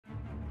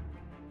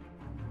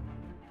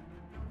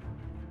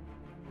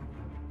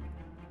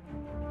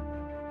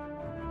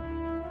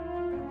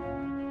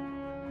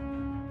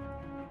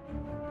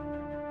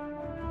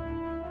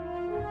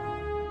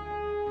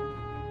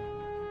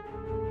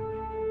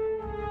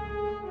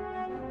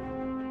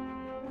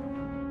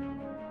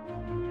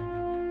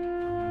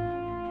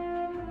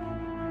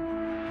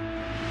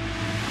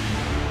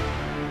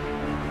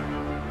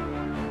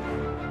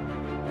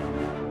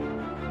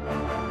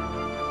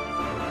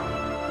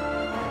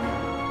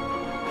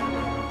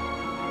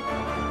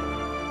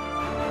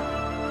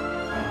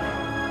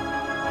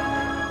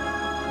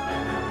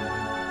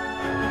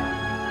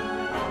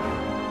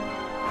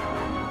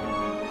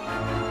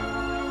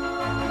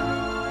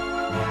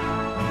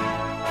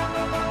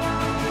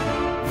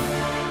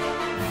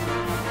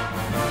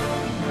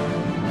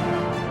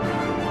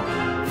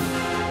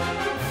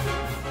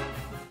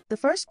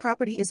first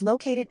property is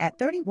located at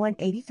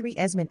 3183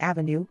 Esmond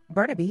Avenue,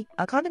 Burnaby,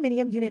 a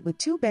condominium unit with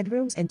 2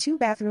 bedrooms and 2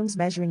 bathrooms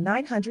measuring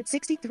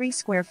 963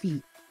 square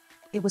feet.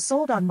 It was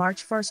sold on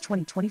March 1,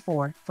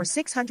 2024, for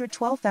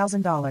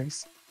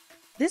 $612,000.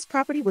 This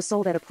property was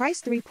sold at a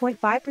price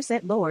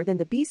 3.5% lower than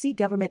the BC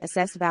government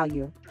assessed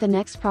value. The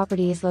next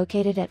property is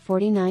located at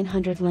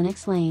 4900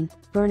 Lenox Lane,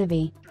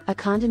 Burnaby, a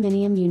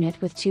condominium unit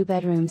with 2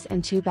 bedrooms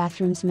and 2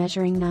 bathrooms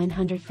measuring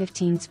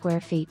 915 square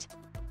feet.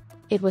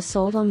 It was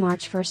sold on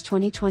March 1,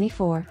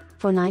 2024,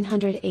 for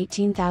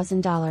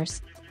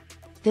 $918,000.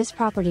 This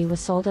property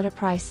was sold at a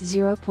price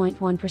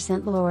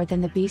 0.1% lower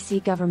than the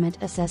BC government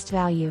assessed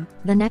value.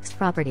 The next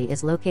property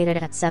is located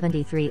at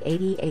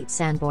 7388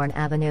 Sanborn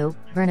Avenue,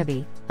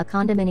 Burnaby, a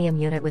condominium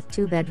unit with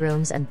 2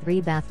 bedrooms and 3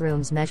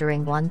 bathrooms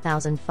measuring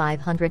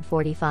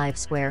 1,545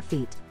 square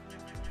feet.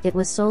 It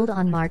was sold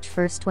on March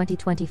 1,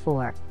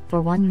 2024,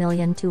 for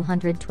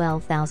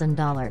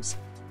 $1,212,000.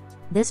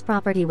 This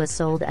property was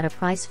sold at a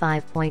price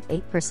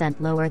 5.8%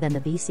 lower than the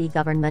BC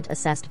government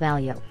assessed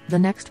value. The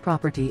next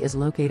property is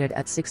located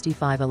at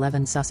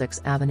 6511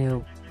 Sussex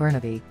Avenue,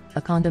 Burnaby,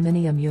 a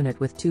condominium unit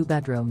with 2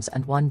 bedrooms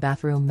and 1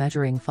 bathroom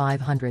measuring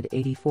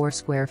 584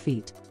 square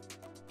feet.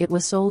 It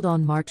was sold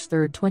on March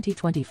 3,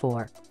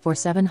 2024, for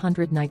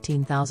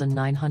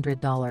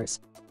 $719,900.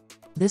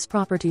 This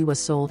property was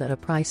sold at a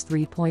price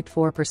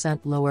 3.4%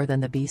 lower than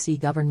the BC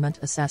government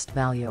assessed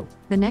value.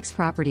 The next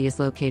property is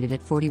located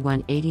at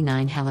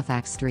 4189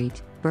 Halifax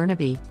Street,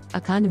 Burnaby,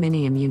 a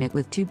condominium unit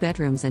with 2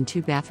 bedrooms and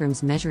 2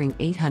 bathrooms measuring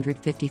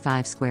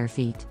 855 square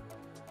feet.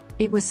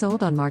 It was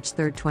sold on March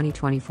 3,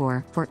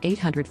 2024, for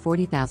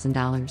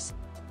 $840,000.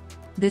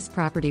 This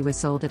property was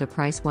sold at a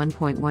price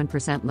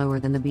 1.1% lower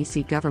than the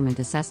BC government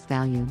assessed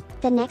value.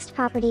 The next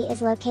property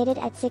is located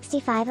at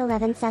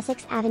 6511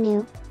 Sussex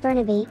Avenue,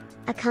 Burnaby,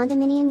 a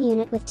condominium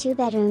unit with 2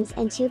 bedrooms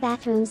and 2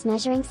 bathrooms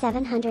measuring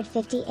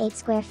 758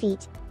 square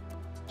feet.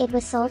 It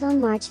was sold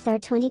on March 3,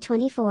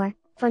 2024,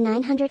 for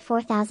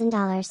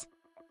 $904,000.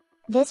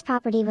 This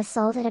property was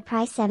sold at a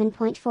price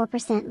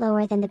 7.4%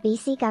 lower than the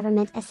BC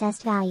government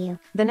assessed value.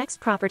 The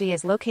next property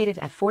is located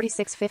at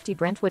 4650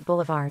 Brentwood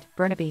Boulevard,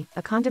 Burnaby,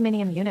 a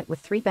condominium unit with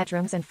 3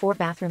 bedrooms and 4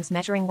 bathrooms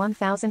measuring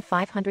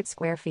 1,500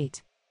 square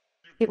feet.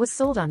 It was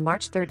sold on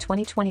March 3,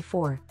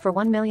 2024, for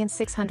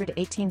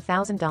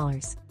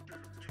 $1,618,000.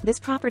 This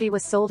property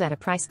was sold at a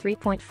price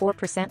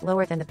 3.4%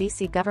 lower than the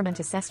BC government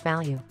assessed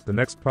value. The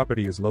next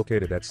property is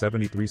located at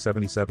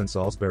 7377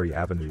 Salisbury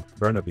Avenue,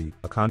 Burnaby,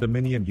 a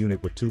condominium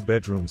unit with 2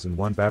 bedrooms and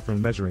 1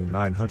 bathroom measuring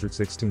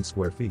 916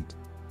 square feet.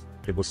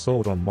 It was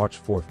sold on March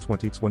 4,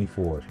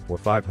 2024, for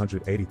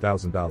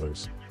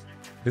 $580,000.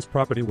 This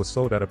property was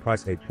sold at a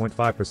price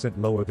 8.5%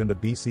 lower than the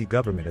BC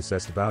government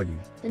assessed value.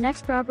 The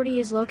next property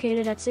is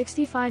located at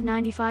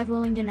 6595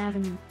 Willingdon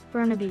Avenue,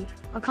 Burnaby,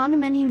 a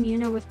condominium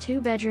unit with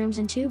 2 bedrooms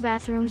and 2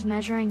 bathrooms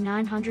measuring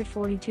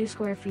 942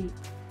 square feet.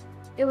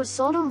 It was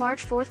sold on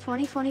March 4,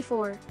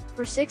 2024,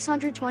 for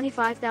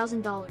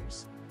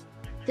 $625,000.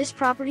 This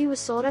property was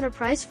sold at a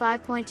price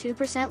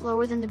 5.2%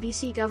 lower than the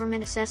BC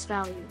government assessed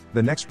value.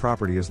 The next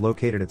property is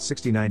located at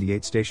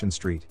 6098 Station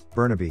Street,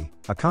 Burnaby,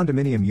 a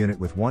condominium unit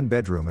with 1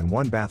 bedroom and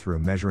 1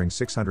 bathroom measuring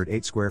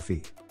 608 square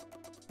feet.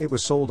 It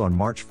was sold on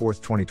March 4,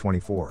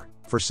 2024,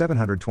 for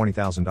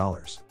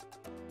 $720,000.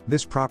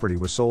 This property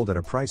was sold at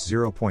a price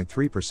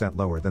 0.3%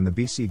 lower than the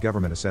BC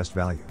government assessed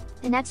value.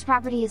 The next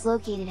property is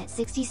located at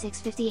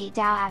 6658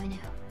 Dow Avenue,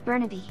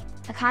 Burnaby,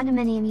 a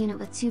condominium unit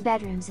with 2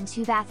 bedrooms and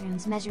 2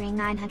 bathrooms measuring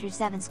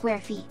 907 square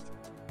feet.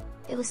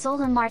 It was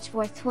sold on March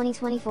 4,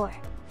 2024,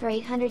 for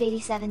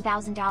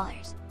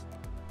 $887,000.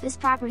 This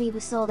property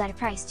was sold at a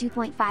price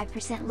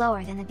 2.5%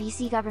 lower than the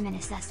BC government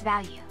assessed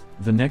value.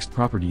 The next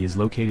property is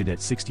located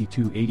at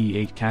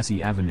 6288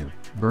 Cassie Avenue,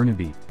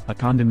 Burnaby, a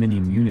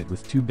condominium unit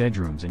with 2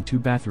 bedrooms and 2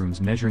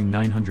 bathrooms measuring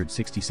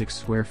 966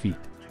 square feet.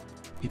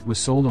 It was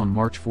sold on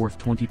March 4,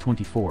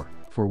 2024,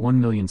 for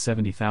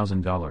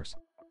 $1,070,000.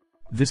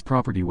 This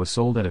property was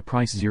sold at a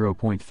price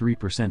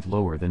 0.3%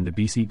 lower than the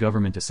BC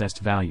government assessed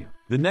value.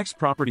 The next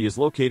property is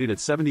located at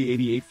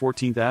 7088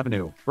 14th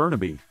Avenue,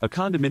 Burnaby, a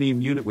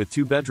condominium unit with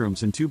 2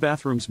 bedrooms and 2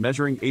 bathrooms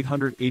measuring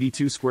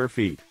 882 square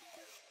feet.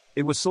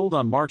 It was sold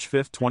on March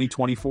 5,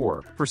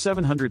 2024, for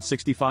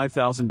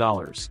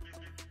 $765,000.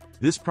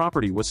 This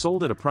property was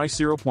sold at a price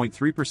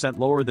 0.3%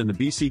 lower than the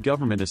BC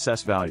government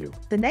assessed value.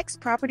 The next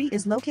property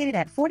is located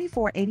at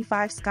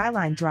 4485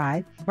 Skyline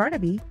Drive,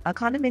 Burnaby, a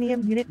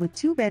condominium unit with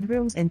 2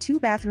 bedrooms and 2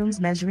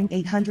 bathrooms measuring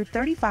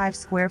 835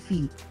 square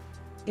feet.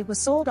 It was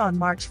sold on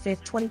March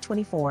 5,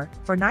 2024,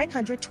 for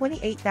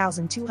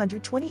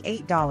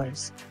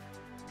 $928,228.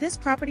 This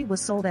property was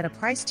sold at a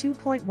price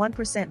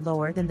 2.1%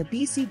 lower than the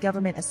BC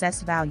government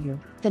assessed value.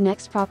 The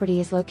next property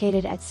is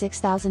located at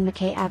 6000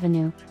 McKay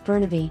Avenue,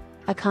 Burnaby,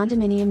 a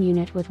condominium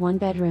unit with 1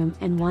 bedroom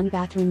and 1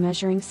 bathroom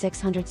measuring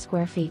 600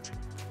 square feet.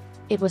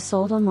 It was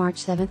sold on March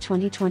 7,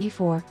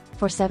 2024,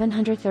 for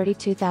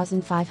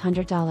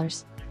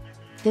 $732,500.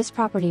 This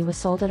property was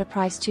sold at a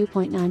price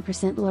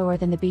 2.9% lower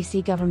than the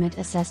BC government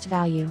assessed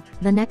value.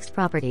 The next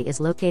property is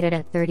located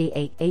at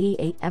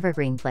 3888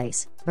 Evergreen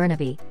Place,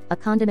 Burnaby, a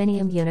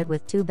condominium unit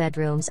with 2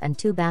 bedrooms and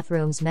 2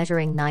 bathrooms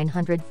measuring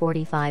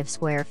 945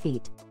 square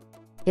feet.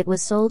 It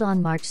was sold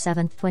on March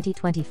 7,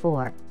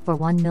 2024, for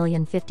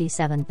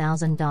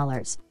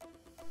 $1,057,000.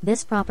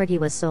 This property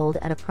was sold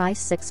at a price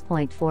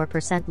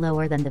 6.4%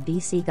 lower than the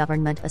BC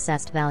government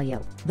assessed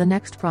value. The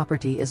next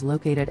property is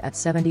located at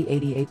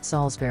 7088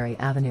 Salisbury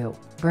Avenue,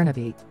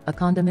 Burnaby, a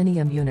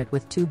condominium unit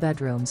with 2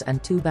 bedrooms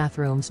and 2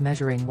 bathrooms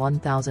measuring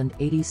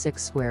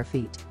 1,086 square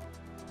feet.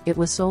 It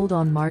was sold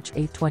on March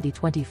 8,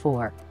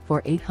 2024,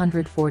 for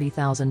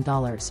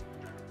 $840,000.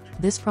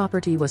 This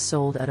property was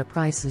sold at a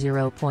price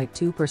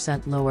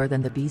 0.2% lower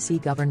than the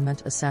BC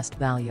government assessed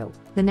value.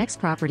 The next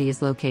property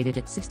is located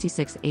at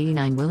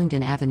 6689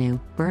 Willingdon Avenue,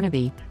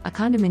 Burnaby, a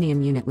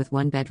condominium unit with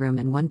 1 bedroom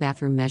and 1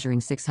 bathroom measuring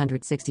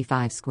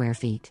 665 square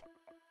feet.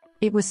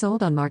 It was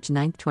sold on March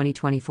 9,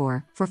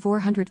 2024, for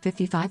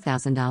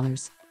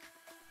 $455,000.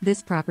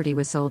 This property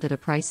was sold at a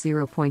price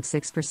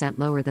 0.6%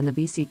 lower than the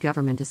BC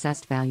government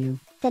assessed value.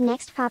 The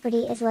next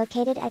property is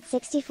located at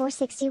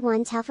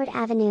 6461 Telford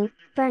Avenue,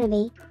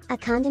 Burnaby, a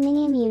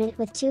condominium unit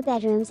with 2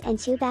 bedrooms and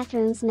 2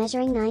 bathrooms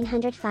measuring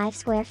 905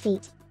 square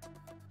feet.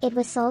 It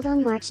was sold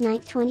on March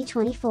 9,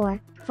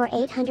 2024, for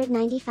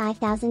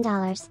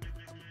 $895,000.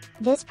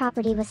 This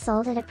property was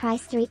sold at a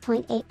price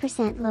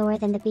 3.8% lower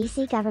than the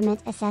BC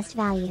government assessed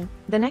value.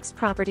 The next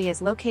property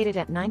is located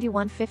at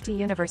 9150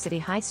 University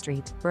High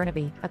Street,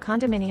 Burnaby, a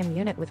condominium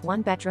unit with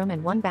 1 bedroom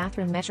and 1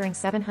 bathroom measuring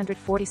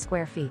 740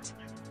 square feet.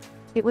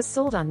 It was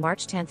sold on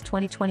March 10,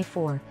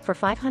 2024, for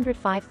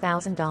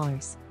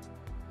 $505,000.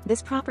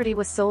 This property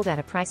was sold at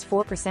a price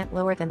 4%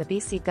 lower than the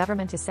BC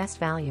government assessed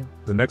value.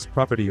 The next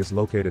property is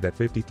located at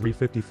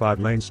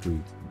 5355 Lane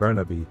Street,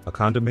 Burnaby, a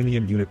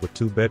condominium unit with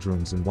 2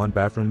 bedrooms and 1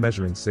 bathroom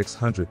measuring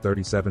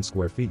 637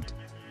 square feet.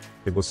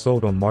 It was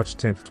sold on March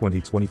 10,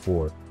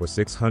 2024, for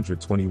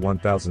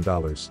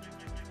 $621,000.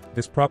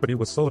 This property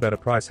was sold at a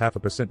price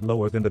 0.5%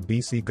 lower than the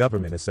BC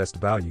government assessed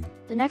value.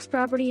 The next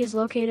property is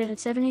located at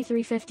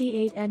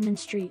 7358 Edmund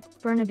Street,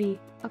 Burnaby,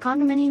 a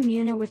condominium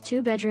unit with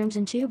 2 bedrooms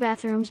and 2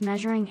 bathrooms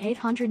measuring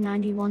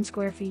 891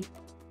 square feet.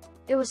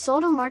 It was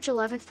sold on March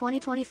 11,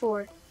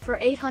 2024, for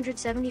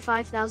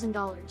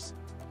 $875,000.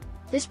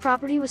 This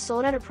property was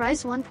sold at a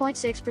price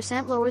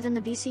 1.6% lower than the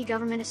BC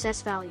government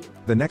assessed value.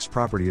 The next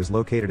property is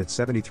located at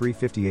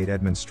 7358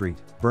 Edmund Street,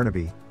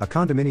 Burnaby, a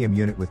condominium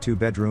unit with 2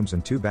 bedrooms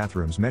and 2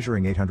 bathrooms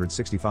measuring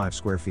 865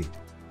 square feet.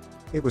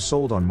 It was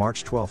sold on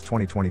March 12,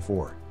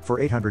 2024, for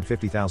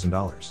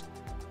 $850,000.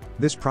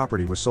 This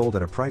property was sold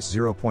at a price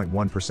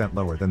 0.1%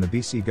 lower than the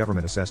BC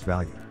government assessed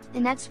value.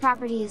 The next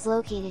property is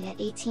located at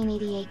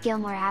 1888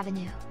 Gilmore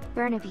Avenue,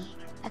 Burnaby,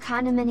 a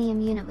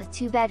condominium unit with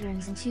 2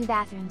 bedrooms and 2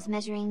 bathrooms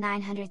measuring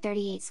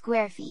 938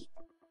 square feet.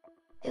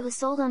 It was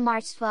sold on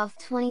March 12,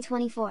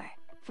 2024,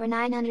 for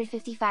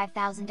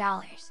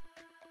 $955,000.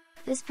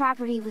 This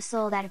property was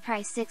sold at a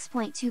price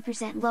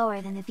 6.2% lower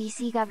than the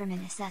BC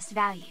government assessed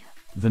value.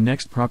 The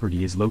next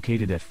property is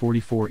located at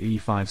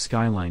 4485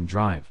 Skyline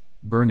Drive,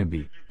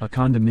 Burnaby, a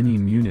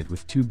condominium unit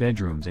with 2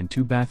 bedrooms and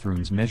 2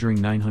 bathrooms measuring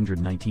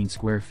 919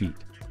 square feet.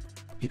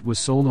 It was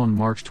sold on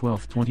March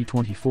 12,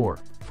 2024,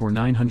 for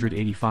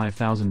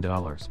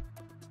 $985,000.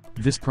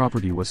 This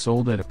property was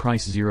sold at a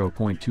price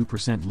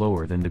 0.2%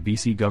 lower than the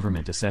BC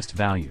government assessed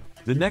value.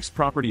 The next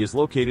property is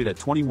located at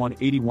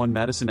 2181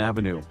 Madison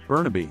Avenue,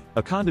 Burnaby,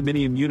 a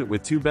condominium unit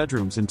with 2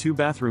 bedrooms and 2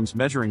 bathrooms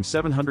measuring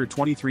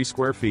 723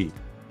 square feet.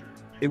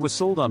 It was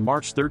sold on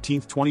March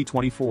 13,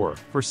 2024,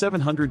 for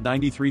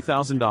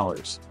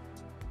 $793,000.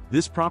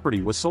 This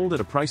property was sold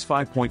at a price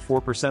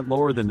 5.4%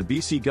 lower than the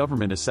BC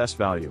government assessed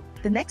value.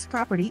 The next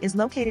property is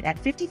located at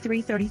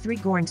 5333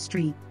 Goring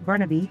Street,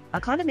 Burnaby, a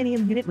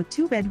condominium unit with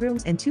 2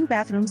 bedrooms and 2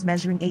 bathrooms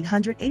measuring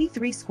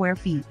 883 square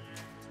feet.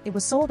 It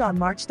was sold on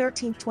March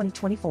 13,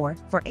 2024,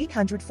 for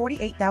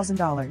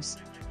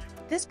 $848,000.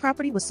 This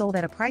property was sold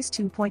at a price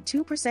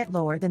 2.2%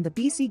 lower than the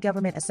BC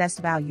government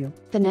assessed value.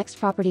 The next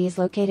property is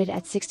located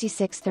at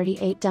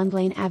 6638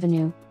 Dunblane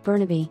Avenue,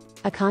 Burnaby,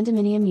 a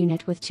condominium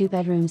unit with 2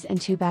 bedrooms and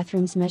 2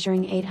 bathrooms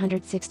measuring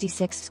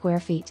 866 square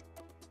feet.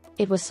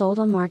 It was sold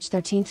on March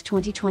 13,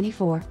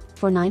 2024,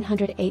 for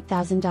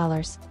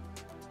 $908,000.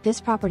 This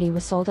property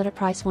was sold at a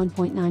price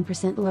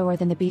 1.9% lower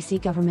than the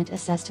BC government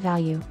assessed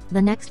value.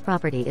 The next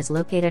property is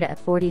located at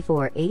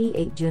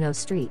 4488 Juneau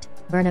Street,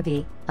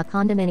 Burnaby, a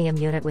condominium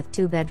unit with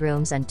 2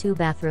 bedrooms and 2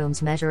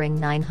 bathrooms measuring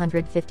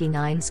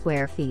 959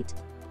 square feet.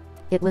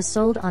 It was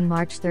sold on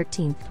March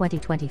 13,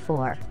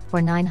 2024, for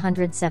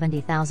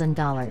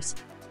 $970,000.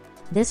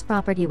 This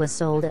property was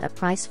sold at a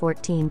price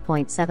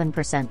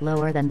 14.7%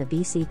 lower than the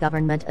BC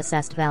government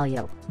assessed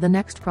value. The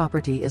next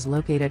property is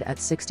located at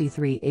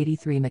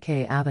 6383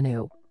 McKay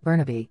Avenue,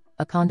 Burnaby,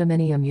 a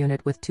condominium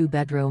unit with 2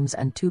 bedrooms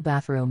and 2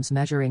 bathrooms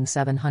measuring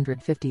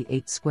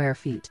 758 square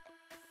feet.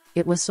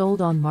 It was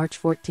sold on March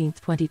 14,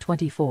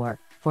 2024,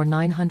 for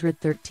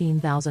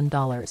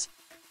 $913,000.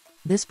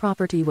 This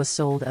property was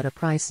sold at a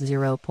price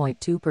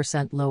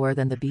 0.2% lower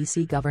than the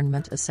BC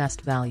government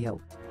assessed value.